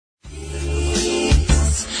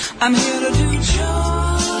I'm here to do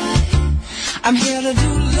joy. I'm here to do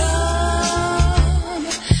love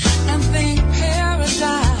and think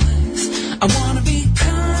paradise. I want to be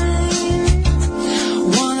kind,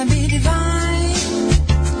 want to be divine,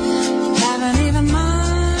 haven't even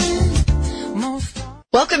mind.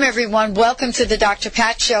 Welcome, everyone. Welcome to the Dr.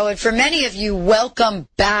 Pat Show. And for many of you, welcome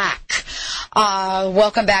back.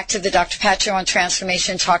 Welcome back to the Dr. Pat Show on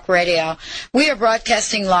Transformation Talk Radio. We are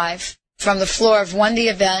broadcasting live from the floor of One the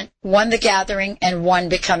Event, One the Gathering, and One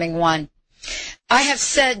Becoming One. I have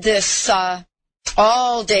said this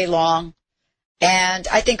all day long, and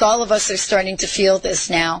I think all of us are starting to feel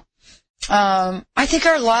this now. I think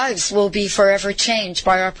our lives will be forever changed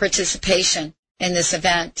by our participation in this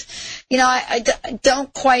event. You know, I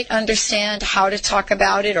don't quite understand how to talk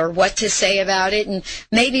about it or what to say about it, and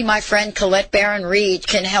maybe my friend Colette Baron-Reid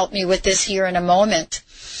can help me with this here in a moment.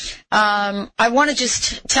 I want to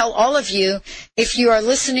just tell all of you, if you are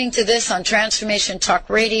listening to this on Transformation Talk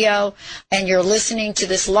Radio and you're listening to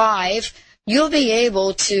this live, you'll be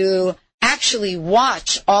able to actually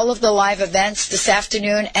watch all of the live events this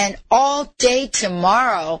afternoon and all day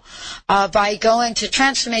tomorrow by going to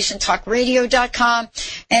transformationtalkradio.com.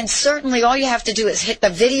 And certainly all you have to do is hit the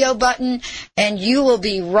video button and you will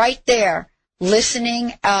be right there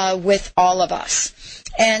listening with all of us.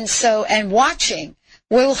 And watching.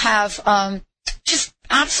 We'll have just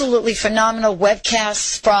absolutely phenomenal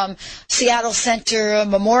webcasts from Seattle Center,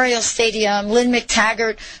 Memorial Stadium. Lynn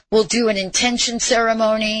McTaggart will do an intention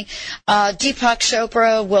ceremony. Deepak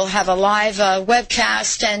Chopra will have a live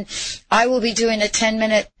webcast, and I will be doing a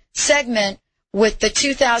 10-minute segment with the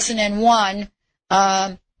 2001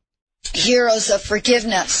 Heroes of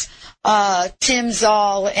Forgiveness, Tim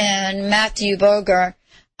Zoll and Matthew Boger.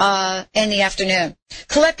 In the afternoon.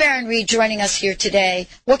 Colette Baron-Reid joining us here today.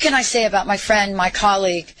 What can I say about my friend, my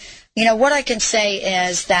colleague? You know, what I can say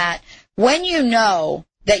is that when you know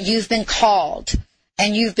that you've been called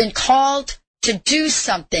and you've been called to do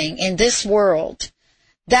something in this world,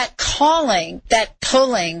 that calling, that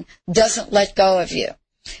pulling doesn't let go of you.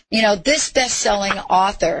 You know, this best-selling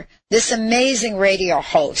author, this amazing radio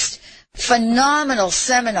host, phenomenal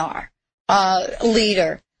seminar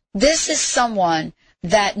leader, this is someone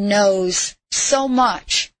that knows so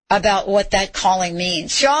much about what that calling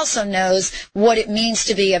means. She also knows what it means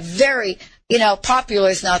to be a very, popular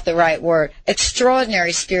is not the right word,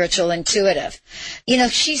 extraordinary spiritual intuitive. You know,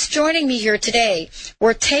 she's joining me here today.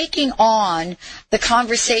 We're taking on the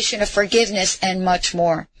conversation of forgiveness and much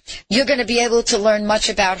more. You're going to be able to learn much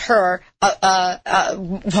about her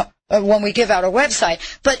when we give out our website.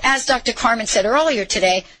 But as Dr. Carmen said earlier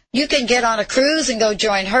today, you can get on a cruise and go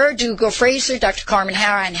join her, Dougal Fraser, Dr. Carmen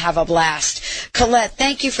Hara, and have a blast. Colette,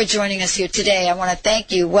 thank you for joining us here today. I want to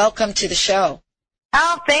thank you. Welcome to the show.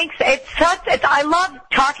 Oh, thanks. I love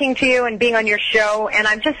talking to you and being on your show, and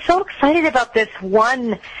I'm just so excited about the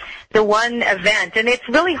one event. And it's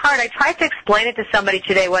really hard. I tried to explain it to somebody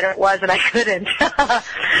today what it was, and I couldn't.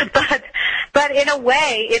 But in a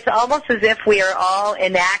way, it's almost as if we are all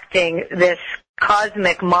enacting this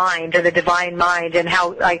cosmic mind or the divine mind, and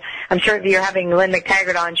how I'm sure if you're having Lynn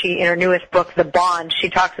McTaggart on, she in her newest book, The Bond, she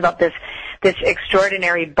talks about this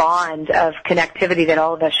extraordinary bond of connectivity that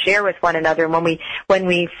all of us share with one another. And when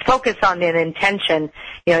we focus on an intention,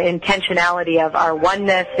 intentionality of our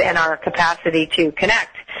oneness and our capacity to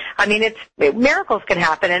connect, I mean, miracles can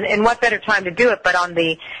happen, and what better time to do it but on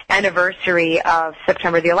the anniversary of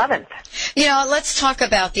September the 11th? Let's talk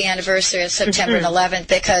about the anniversary of September 11th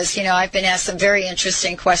because, I've been asked some very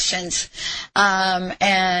interesting questions. One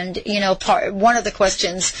of the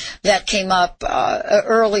questions that came up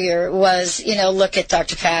earlier was, look at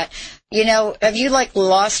Dr. Pat. Have you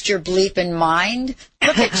lost your bleeping mind?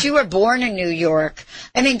 Look at you were born in New York.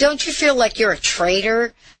 I mean, don't you feel like you're a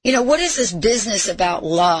traitor? What is this business about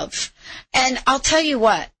love? And I'll tell you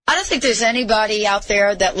what, I don't think there's anybody out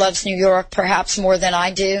there that loves New York perhaps more than I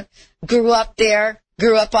do. Grew up there,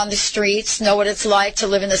 grew up on the streets, know what it's like to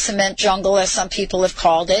live in the cement jungle, as some people have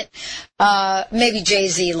called it. Maybe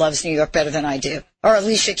Jay-Z loves New York better than I do, or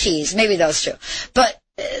Alicia Keys, maybe those two. But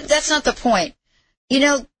that's not the point.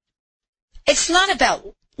 It's not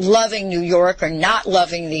about loving New York or not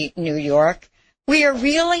loving New York. We are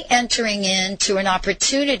really entering into an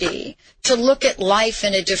opportunity to look at life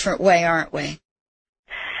in a different way, aren't we?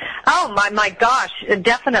 Oh, my gosh,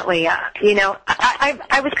 definitely.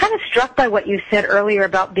 I was kind of struck by what you said earlier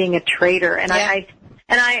about being a traitor, and I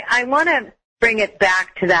want to bring it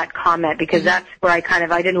back to that comment because that's where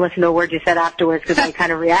I didn't listen to a word you said afterwards because I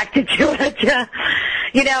kind of reacted to it.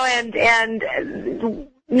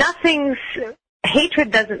 And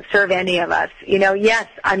hatred doesn't serve any of us. Yes,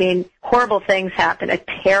 I mean, horrible things happened. A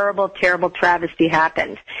terrible, terrible travesty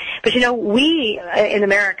happened. But we in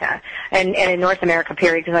America and in North America,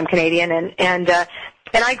 period, because I'm Canadian, and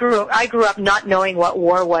I grew up not knowing what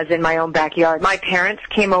war was in my own backyard. My parents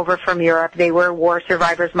came over from Europe. They were war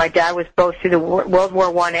survivors. My dad was both through the World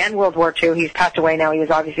War I and World War II. He's passed away now. He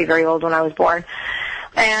was obviously very old when I was born.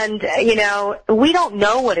 And, we don't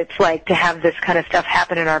know what it's like to have this kind of stuff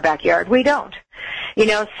happen in our backyard. We don't.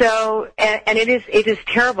 So, and it is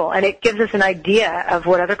terrible, and it gives us an idea of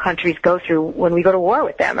what other countries go through when we go to war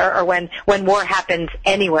with them, or when war happens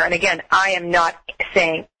anywhere. And again, I am not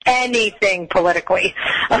saying anything politically,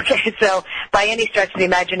 okay, so by any stretch of the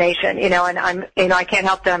imagination, and I can't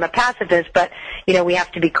help that I'm a pacifist, but, we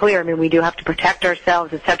have to be clear. I mean, we do have to protect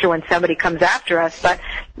ourselves, et cetera, when somebody comes after us, but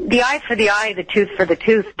the eye for the eye, the tooth for the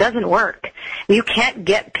tooth doesn't work. You can't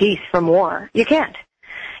get peace from war. You can't.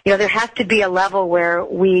 There has to be a level where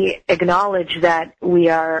we acknowledge that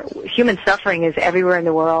human suffering is everywhere in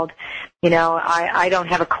the world. I don't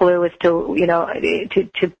have a clue as to,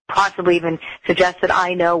 to possibly even suggest that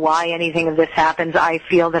I know why anything of this happens. I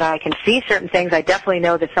feel that I can see certain things. I definitely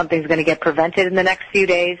know that something's going to get prevented in the next few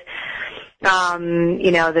days.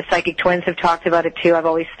 The psychic twins have talked about it too. I've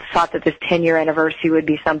always thought that this 10-year anniversary would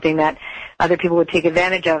be something that other people would take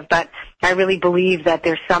advantage of, but I really believe that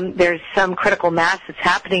there's some critical mass that's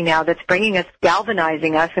happening now that's bringing us,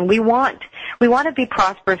 galvanizing us, and we want to be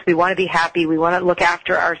prosperous, we want to be happy, we want to look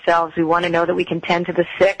after ourselves, we want to know that we can tend to the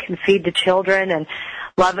sick and feed the children and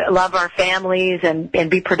love our families and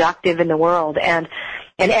be productive in the world, and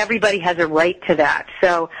everybody has a right to that.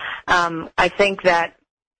 So I think that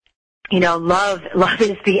love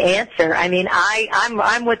is the answer. I mean,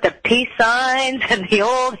 I'm with the peace signs and the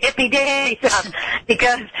old hippie day stuff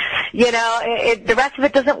because, the rest of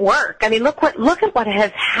it doesn't work. I mean, look at what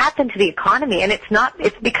has happened to the economy, and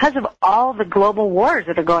it's because of all the global wars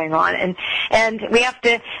that are going on, and we have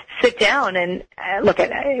to sit down and look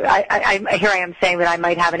at, here I am saying that I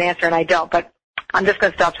might have an answer and I don't, but I'm just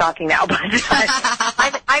going to stop talking now, but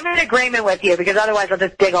I'm in agreement with you because otherwise I'll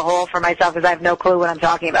just dig a hole for myself because I have no clue what I'm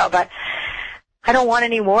talking about. But I don't want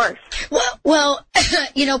any wars. Well,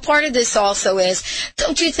 part of this also is,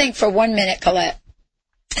 don't you think for 1 minute, Colette,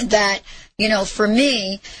 that, for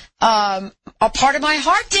me, a part of my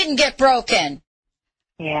heart didn't get broken.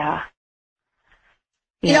 Yeah.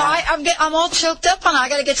 I'm all choked up on it. I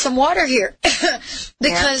got to get some water here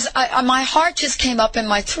because my heart just came up in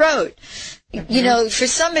my throat. Mm-hmm. For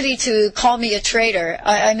somebody to call me a traitor,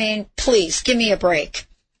 I mean, please give me a break.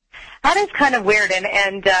 That is kind of weird, and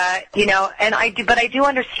I do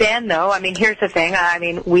understand though. I mean, here's the thing. I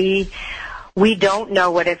mean, we don't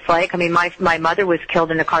know what it's like. I mean, my mother was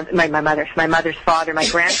killed in my mother's father, my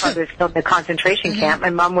grandfather was killed in a concentration camp. My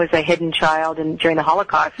mom was a hidden child during the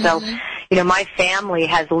Holocaust. So, my family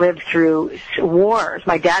has lived through wars.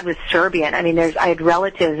 My dad was Serbian. I mean, I had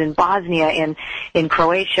relatives in Bosnia, in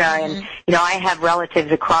Croatia, and I have relatives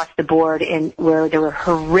across the board where there were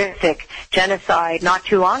horrific genocide not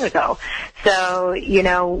too long ago. So,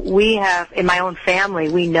 we have in my own family,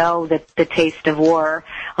 we know that the taste of war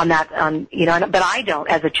but I don't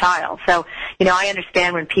as a child. So, I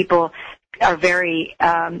understand when people are very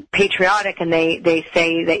patriotic and they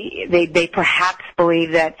say that they perhaps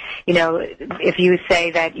believe that, if you say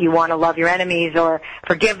that you want to love your enemies or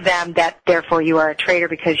forgive them, that therefore you are a traitor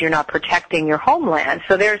because you're not protecting your homeland.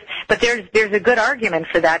 So there's a good argument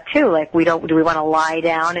for that too. Like do we want to lie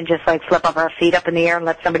down and just like flip up our feet up in the air and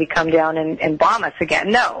let somebody come down and bomb us again?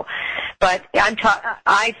 No. But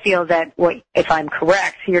I feel that if I'm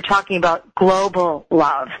correct, you're talking about global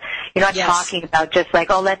love. You're not talking about just like,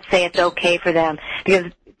 let's say it's okay for them,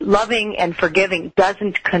 because loving and forgiving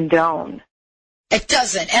doesn't condone. It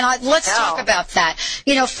doesn't. And let's talk about that.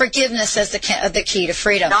 Forgiveness as the key to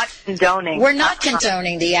freedom. Not condoning. We're not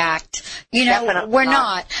condoning the act. Definitely we're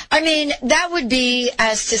not. I mean, that would be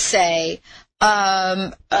as to say,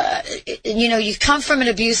 you come from an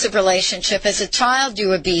abusive relationship. As a child, you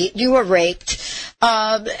were beat, you were raped.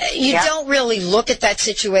 You don't really look at that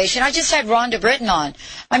situation. I just had Rhonda Britton on.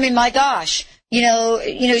 I mean, my gosh.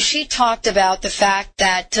 She talked about the fact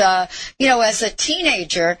that, as a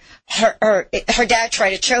teenager, her dad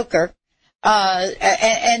tried to choke her.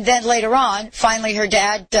 And then later on, finally her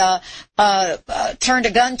dad, turned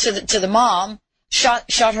a gun to the mom,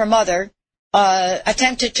 shot her mother,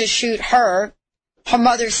 attempted to shoot her. Her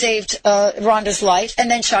mother saved, Rhonda's life and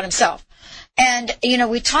then shot himself. And,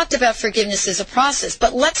 we talked about forgiveness as a process,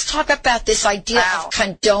 but let's talk about this idea of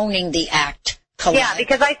condoning the act. Colette. Yeah,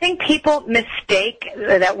 because I think people mistake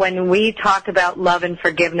that when we talk about love and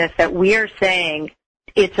forgiveness that we are saying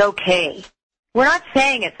it's okay. We're not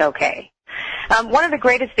saying it's okay. One of the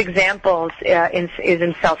greatest examples is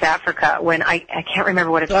in South Africa when I can't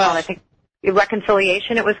remember what it's called. I think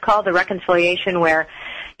reconciliation it was called, the reconciliation where,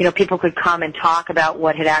 people could come and talk about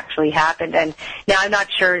what had actually happened. And now I'm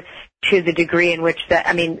not sure to the degree in which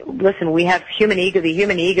listen, we have the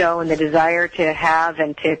human ego and the desire to have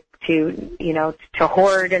and to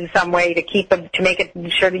hoard in some way, to keep them, to make it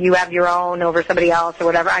sure that you have your own over somebody else or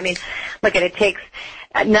whatever. I mean, look, it takes,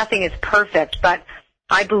 nothing is perfect, but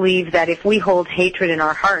I believe that if we hold hatred in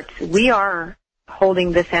our hearts, we are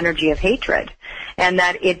holding this energy of hatred. And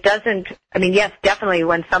that it doesn't, yes, definitely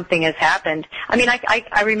when something has happened.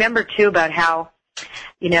 I remember too about how,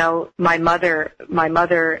 my mother,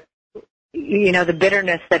 the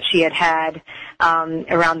bitterness that she had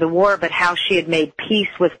around the war, but how she had made peace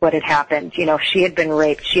with what had happened. She had been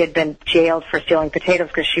raped. She had been jailed for stealing potatoes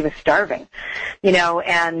because she was starving,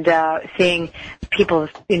 and seeing people,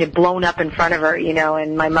 blown up in front of her,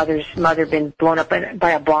 and my mother's mother been blown up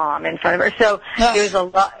by a bomb in front of her. So there's a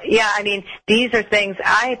lot. Yeah, these are things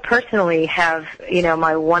I personally have,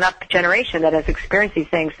 my one-up generation that has experienced these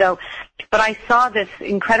things. So, but I saw this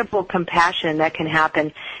incredible compassion that can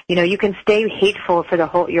happen. You can stay hateful for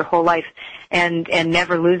your whole life and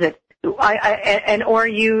never lose it. Or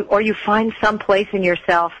you find some place in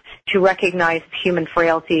yourself to recognize human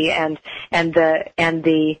frailty and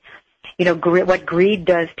the what greed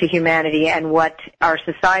does to humanity and what our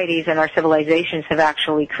societies and our civilizations have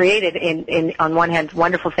actually created in on one hand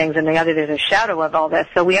wonderful things, and the other there's a shadow of all this.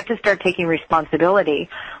 So we have to start taking responsibility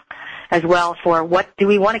as well for what do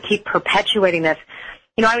we want to keep perpetuating this.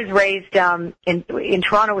 I was raised in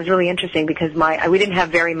Toronto. It was really interesting because we didn't have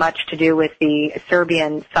very much to do with the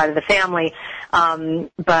Serbian side of the family,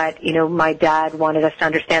 but my dad wanted us to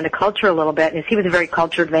understand the culture a little bit. And he was a very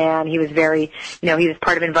cultured man. He was very, he was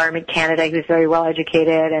part of Environment Canada. He was very well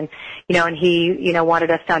educated, and and he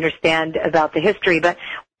wanted us to understand about the history. But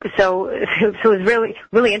so it was really,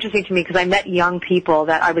 really interesting to me because I met young people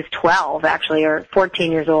that I was 12 actually, or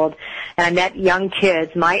 14 years old, and I met young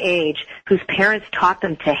kids my age whose parents taught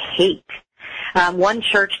them to hate. One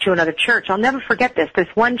church to another church. I'll never forget this. This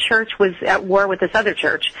one church was at war with this other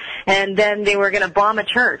church, and then they were going to bomb a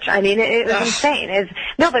church. It was insane.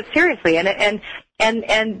 No, but seriously, and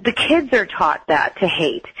the kids are taught that to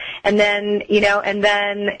hate. And then, and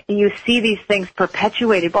then you see these things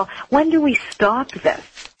perpetuated. Well, when do we stop this?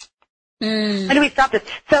 When do we stop this?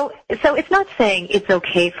 So it's not saying it's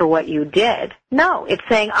okay for what you did. No, it's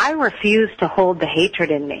saying I refuse to hold the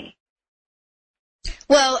hatred in me.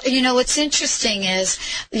 Well, what's interesting is,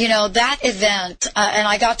 that event, and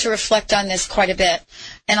I got to reflect on this quite a bit,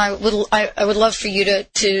 and I would love for you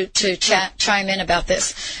to chime in about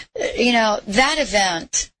this. That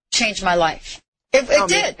event changed my life. It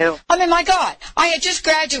did. My God, I had just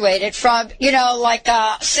graduated from, like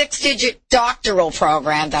a 6-digit doctoral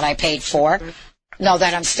program that I paid for. No,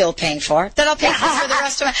 that I'm still paying for. That I'll pay for the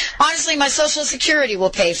rest of honestly, my Social Security will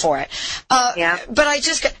pay for it. But I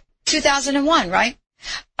just got 2001, right?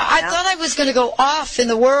 I thought I was going to go off in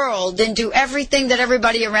the world and do everything that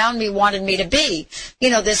everybody around me wanted me to be.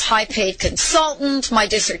 This high-paid consultant, my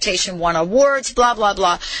dissertation won awards, blah, blah,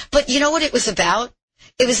 blah. But you know what it was about?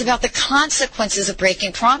 It was about the consequences of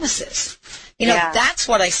breaking promises. That's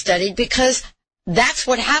what I studied because that's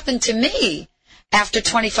what happened to me. After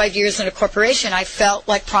 25 years in a corporation, I felt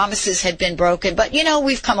like promises had been broken. But,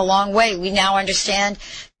 we've come a long way. We now understand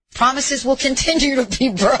promises will continue to be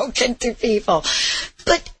broken to people.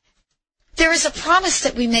 But there is a promise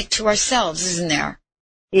that we make to ourselves, isn't there?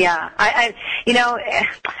 Yeah. I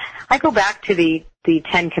go back to the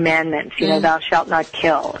 10 Commandments, thou shalt not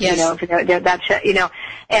kill, yes. I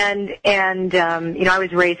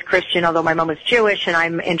was raised Christian, although my mom was Jewish, and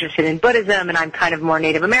I'm interested in Buddhism, and I'm kind of more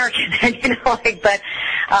Native American, but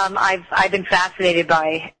I've been fascinated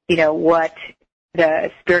by, what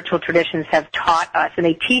the spiritual traditions have taught us, and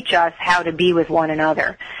they teach us how to be with one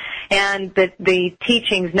another. And the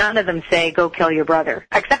teachings, none of them say, go kill your brother.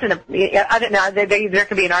 Except I don't know, there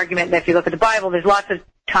could be an argument that if you look at the Bible, there's lots of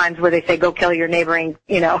times where they say, go kill your neighboring,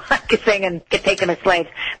 thing and take them as slaves.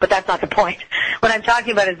 But that's not the point. What I'm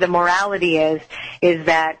talking about is the morality is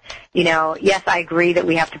that, yes, I agree that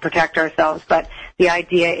we have to protect ourselves, but the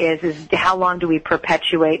idea is how long do we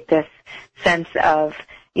perpetuate this sense of,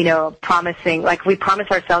 promising, like we promise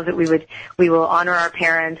ourselves that we will honor our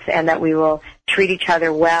parents and that we will treat each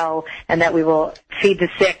other well and that we will feed the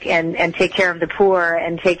sick and take care of the poor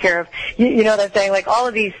and take care of, what I'm saying? Like all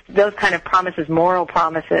of those kind of promises, moral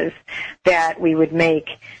promises that we would make,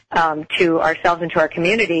 to ourselves and to our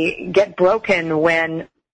community get broken when,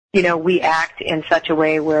 we act in such a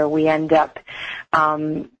way where we end up,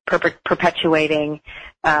 perpetuating,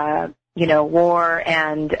 war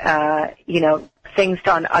and, things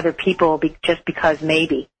on other people just because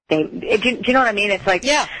maybe. Do you know what I mean? It's like,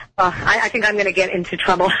 yeah. I think I'm going to get into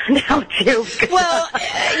trouble now too. Well,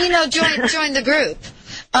 join the group.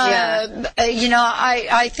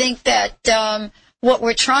 I think that what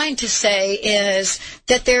we're trying to say is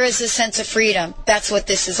that there is a sense of freedom. That's what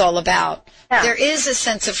this is all about. Yeah. There is a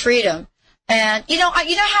sense of freedom. And,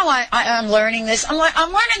 how I'm learning this? I'm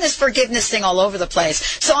learning this forgiveness thing all over the place.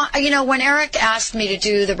 So, when Eric asked me to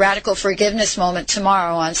do the Radical Forgiveness Moment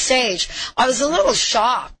tomorrow on stage, I was a little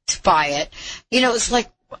shocked by it. It's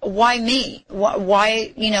like, why me?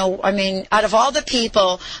 Why, out of all the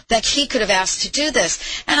people that he could have asked to do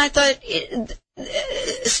this. And I thought,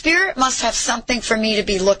 Spirit must have something for me to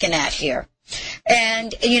be looking at here.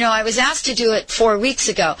 And, I was asked to do it 4 weeks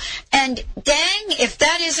ago. And dang, if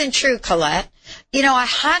that isn't true, Colette, I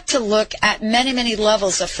had to look at many, many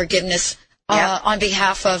levels of forgiveness on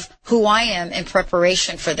behalf of who I am in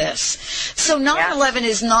preparation for this. So 9/11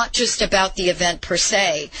 is not just about the event per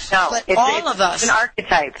se, but all of us. It's an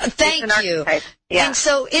archetype. Thank you. Archetype. Yeah. And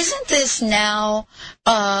so isn't this now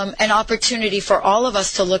an opportunity for all of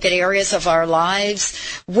us to look at areas of our lives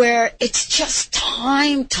where it's just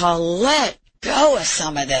time to let go of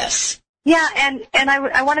some of this? Yeah, and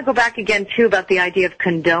I want to go back again, too, about the idea of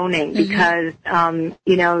condoning, because,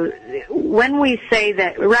 when we say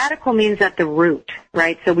that radical means at the root,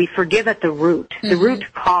 right? So we forgive at the root, the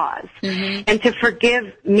root cause. And to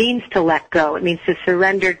forgive means to let go. It means to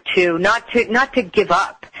surrender to, not to give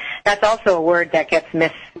up. That's also a word that gets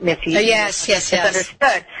misused. Yes.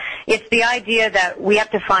 Misunderstood. It's the idea that we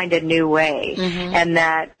have to find a new way, and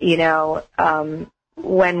that,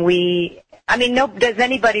 when we... does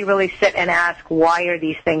anybody really sit and ask, why are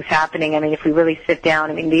these things happening? If we really sit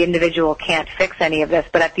down, the individual can't fix any of this,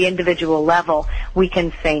 but at the individual level, we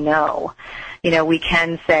can say no. We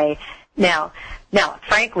can say, now,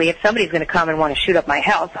 frankly, if somebody's going to come and want to shoot up my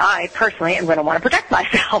house, I personally am going to want to protect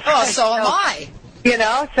myself. Oh, so am I.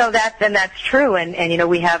 So that's true. And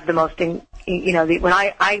we have the most, when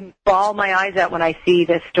I bawl my eyes out when I see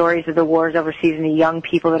the stories of the wars overseas and the young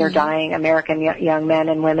people that are dying, American young men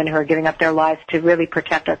and women who are giving up their lives to really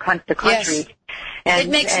protect the country. Yes. And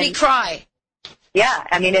it makes me cry. Yeah.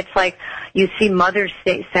 It's like you see mothers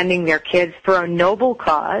sending their kids for a noble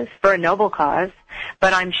cause,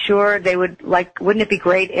 but I'm sure they would wouldn't it be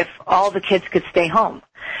great if all the kids could stay home?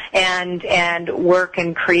 And work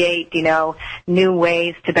and create, new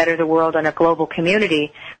ways to better the world in a global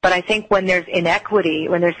community. But I think when there's inequity,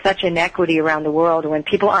 when there's such inequity around the world, when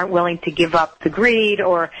people aren't willing to give up the greed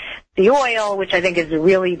or the oil, which I think is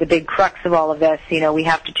really the big crux of all of this, we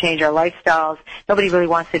have to change our lifestyles. Nobody really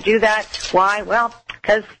wants to do that. Why? Well,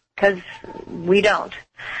 because we don't.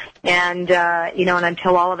 And, and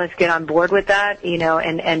until all of us get on board with that,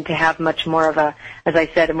 and to have much more of a, as I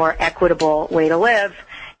said, a more equitable way to live,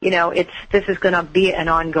 this is going to be an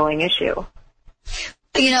ongoing issue.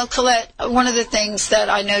 Colette, one of the things that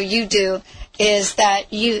I know you do is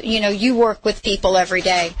that you work with people every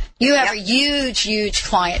day. You have a huge, huge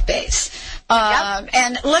client base.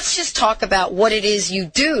 And let's just talk about what it is you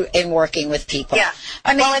do in working with people. Yeah.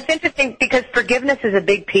 Well, it's interesting because forgiveness is a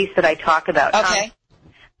big piece that I talk about. Okay.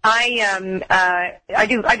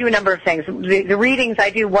 I do a number of things. The readings, I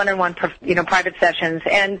do one-on-one, private sessions,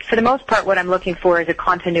 and for the most part, what I'm looking for is a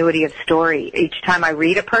continuity of story. Each time I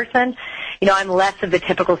read a person, I'm less of the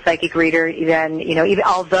typical psychic reader than, even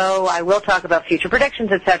although I will talk about future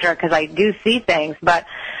predictions, et cetera, because I do see things, but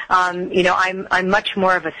I'm much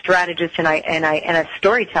more of a strategist and a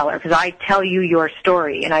storyteller, because I tell you your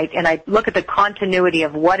story, and I look at the continuity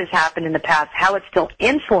of what has happened in the past, how it still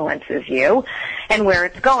influences you, and where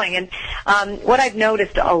it's going. And what I've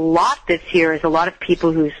noticed a lot this year is a lot of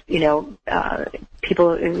people whose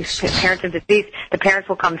people whose parents are deceased, the parents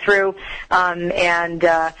will come through, and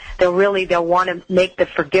they'll want to make the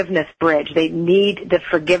forgiveness bridge. They need the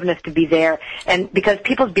forgiveness to be there, and because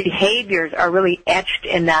people's behaviors are really etched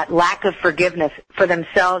in that lack of forgiveness for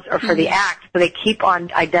themselves or for the act, so they keep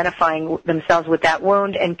on identifying themselves with that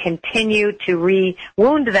wound and continue to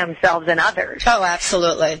re-wound themselves and others. Oh,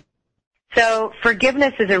 absolutely. So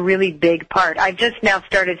forgiveness is a really big part. I've just now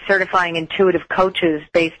started certifying intuitive coaches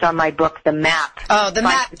based on my book, The Map. Oh, The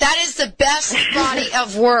Map. That is the best body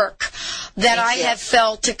of work that I have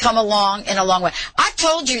felt to come along in a long way. I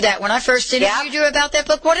told you that when I first interviewed you about that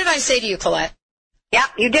book. What did I say to you, Colette? Yeah,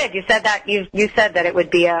 you did. You said that you said that it would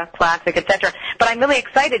be a classic, etc. But I'm really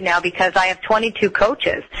excited now because I have 22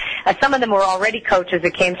 coaches. Some of them were already coaches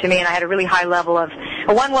that came to me, and I had a really high level of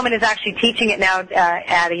One woman is actually teaching it now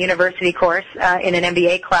at a university course in an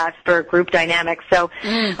MBA class for group dynamics. So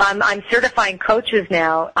I'm certifying coaches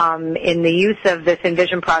now in the use of this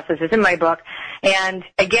Envision process. It's in my book. And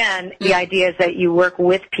again, the idea is that you work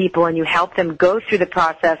with people and you help them go through the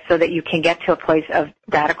process so that you can get to a place of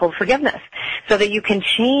radical forgiveness, so that you can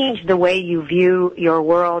change the way you view your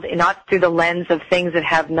world, and not through the lens of things that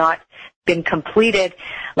have not been completed.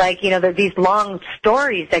 Like, you know, there are these long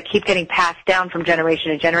stories that keep getting passed down from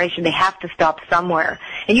generation to generation. They have to stop somewhere.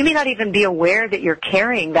 And you may not even be aware that you're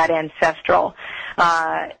carrying that ancestral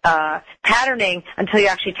patterning until you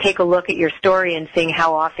actually take a look at your story and seeing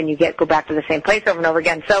how often you go back to the same place over and over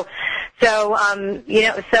again. So in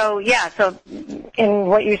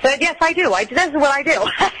what you said, yes, I do. That's what I do.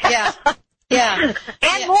 Yeah. Yeah.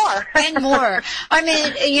 And more. And more. I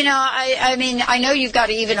mean, you know, I know you've got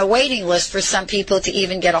even a waiting list for some people to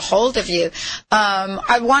even get a hold of you.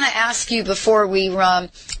 I want to ask you before we,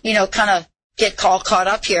 kind of get caught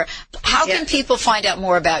up here. How can people find out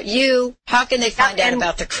more about you? How can they find out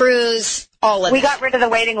about the cruise? All of we got rid of the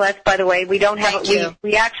waiting list, by the way. We don't have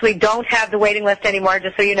we actually don't have the waiting list anymore,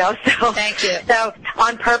 just so you know. So thank you. So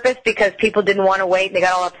on purpose, because people didn't want to wait and they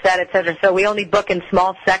got all upset, et cetera. So we only book in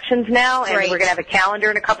small sections now, and we're going to have a calendar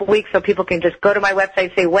in a couple of weeks, so people can just go to my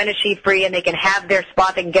website, say when is she free, and they can have their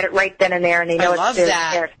spot. They can get it right then and there, and they know it's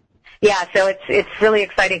there. Yeah, so it's really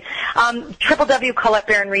exciting.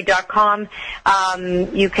 www.ColetteBaron-Reid.com.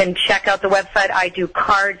 You can check out the website. I do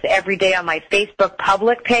cards every day on my Facebook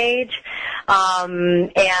public page. And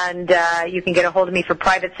you can get a hold of me for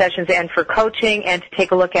private sessions and for coaching, and to take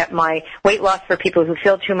a look at my weight loss for people who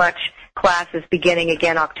feel too much class is beginning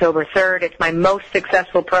again October 3rd. It's my most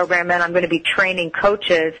successful program, and I'm going to be training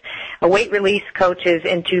coaches, weight release coaches,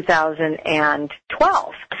 in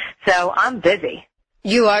 2012. So I'm busy.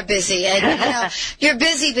 You are busy, and you're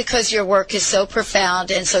busy because your work is so profound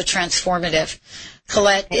and so transformative.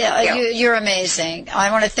 Colette, you're amazing. I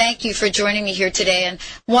want to thank you for joining me here today. And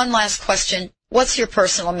one last question. What's your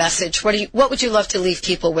personal message? What would you love to leave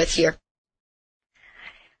people with here?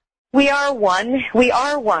 We are one. We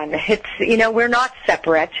are one. It's, we're not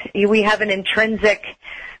separate. We have an intrinsic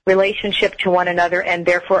relationship to one another, and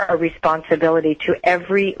therefore a responsibility to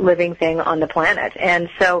every living thing on the planet. And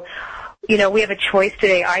so, we have a choice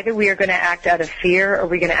today. Either we are going to act out of fear or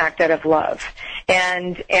we're going to act out of love.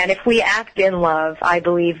 And if we act in love, I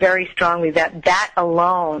believe very strongly that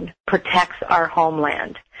alone protects our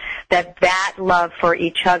homeland. That love for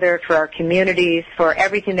each other, for our communities, for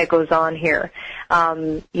everything that goes on here,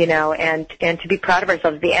 and to be proud of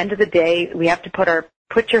ourselves. At the end of the day, we have to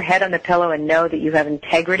put your head on the pillow and know that you have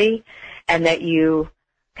integrity and that you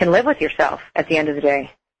can live with yourself at the end of the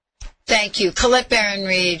day. Thank you. Colette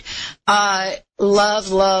Baron-Reid.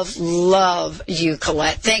 Love you,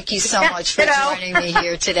 Colette. Thank you so much for joining me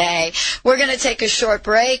here today. We're going to take a short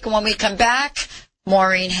break. When we come back,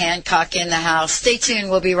 Maureen Hancock in the house. Stay tuned.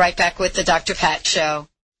 We'll be right back with the Dr. Pat Show.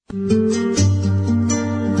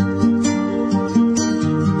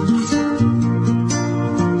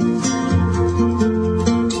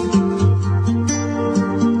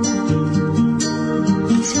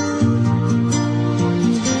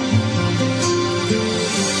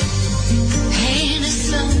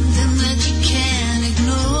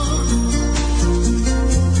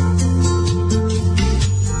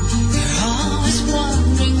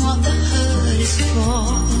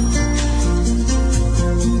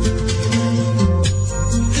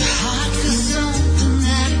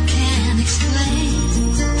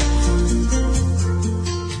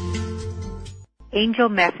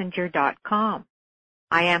 AngelMessenger.com.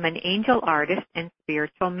 I am an angel artist and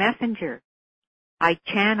spiritual messenger. I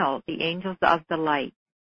channel the angels of the light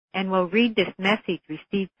and will read this message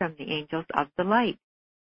received from the angels of the light.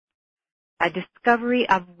 A discovery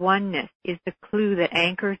of oneness is the clue that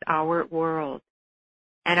anchors our world.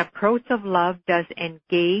 An approach of love does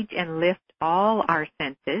engage and lift all our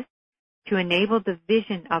senses to enable the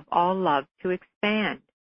vision of all love to expand.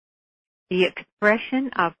 The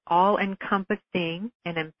expression of all-encompassing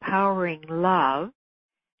and empowering love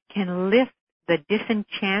can lift the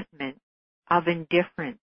disenchantment of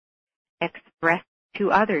indifference expressed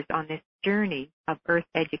to others on this journey of earth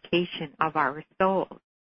education of our souls.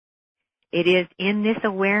 It is in this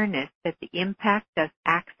awareness that the impact does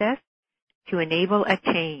access to enable a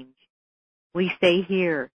change. We say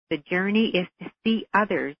here, the journey is to see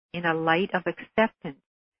others in a light of acceptance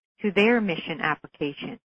to their mission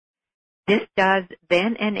application. This does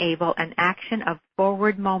then enable an action of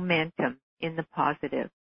forward momentum in the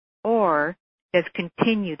positive, or does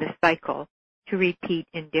continue the cycle to repeat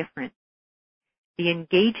indifference. The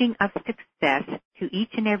engaging of success to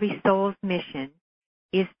each and every soul's mission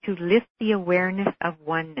is to lift the awareness of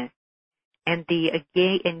oneness and the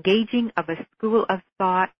engaging of a school of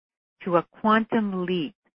thought to a quantum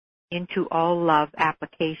leap into all love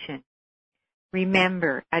application.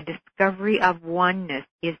 Remember, a discovery of oneness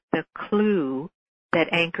is the clue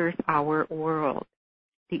that anchors our world,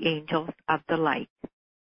 the angels of the light.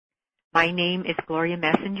 My name is Gloria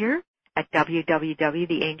Messenger at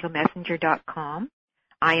www.theangelmessenger.com.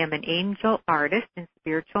 I am an angel artist and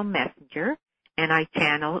spiritual messenger, and I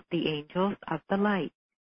channel the angels of the light.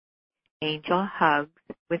 Angel hugs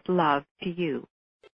with love to you.